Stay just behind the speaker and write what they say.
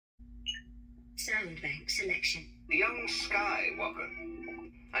Sound bank selection. The young Skywalker.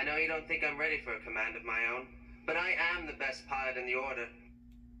 I know you don't think I'm ready for a command of my own, but I am the best pilot in the Order.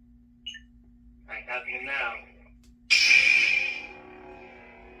 I have you now.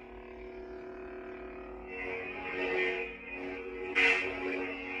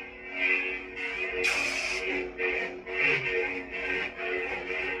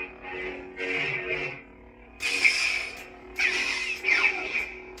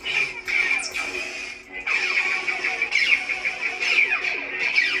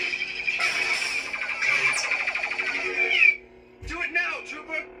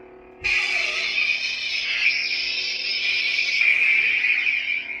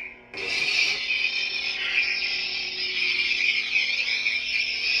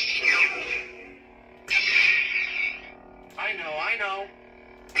 I know.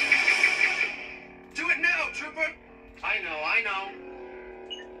 Do it now, Trooper! I know.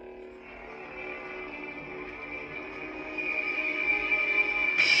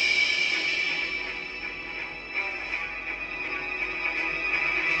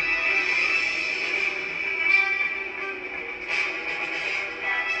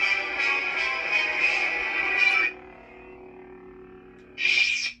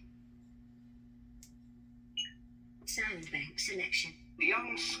 Sound bank selection. The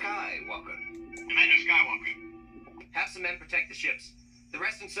young Skywalker. Commander Skywalker. Have some men protect the ships. The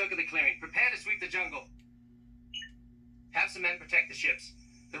rest encircle the clearing. Prepare to sweep the jungle. Have some men protect the ships.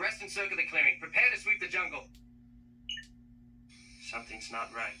 The rest encircle the clearing. Prepare to sweep the jungle. Something's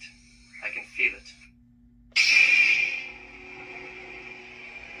not right. I can feel it.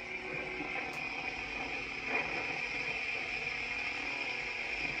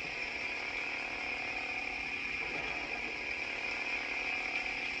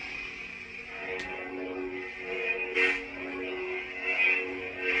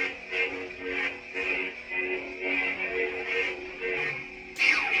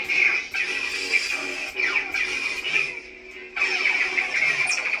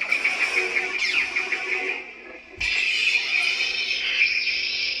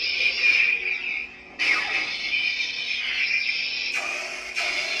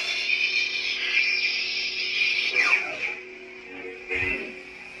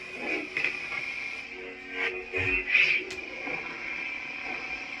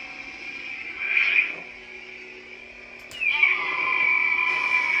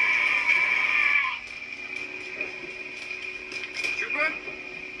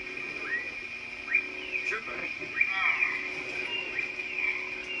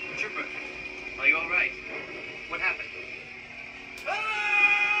 Trooper, are you all right? What happened?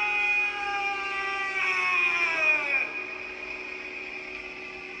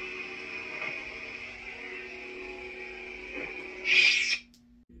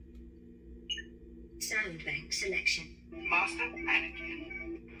 Sound bank selection. Master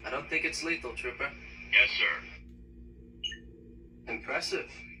Anakin. I don't think it's lethal, Trooper. Yes, sir. Impressive.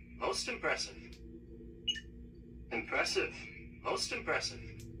 Most impressive. Impressive. Most impressive.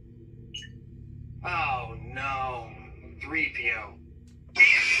 Oh, no. 3PO.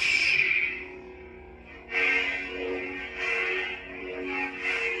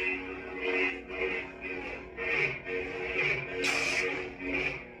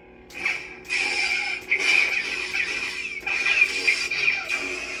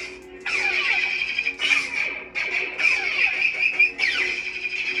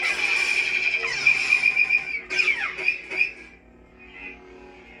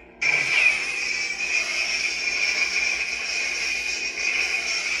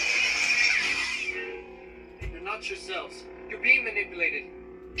 Yourselves. You're being manipulated.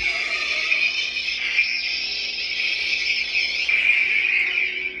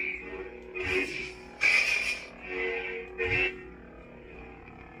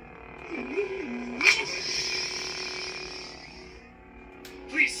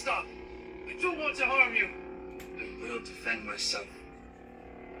 Please stop. I don't want to harm you. I will defend myself.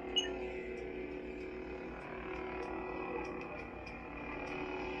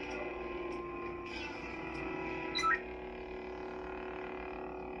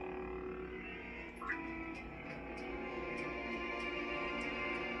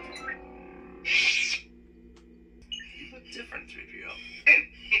 Different, 3PO. Oh,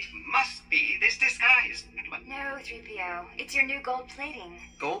 it must be this disguise. No, 3PO. It's your new gold plating.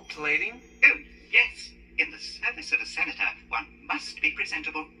 Gold plating? Oh, yes. In the service of a senator, one must be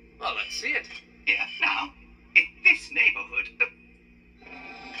presentable. Well, let's see it.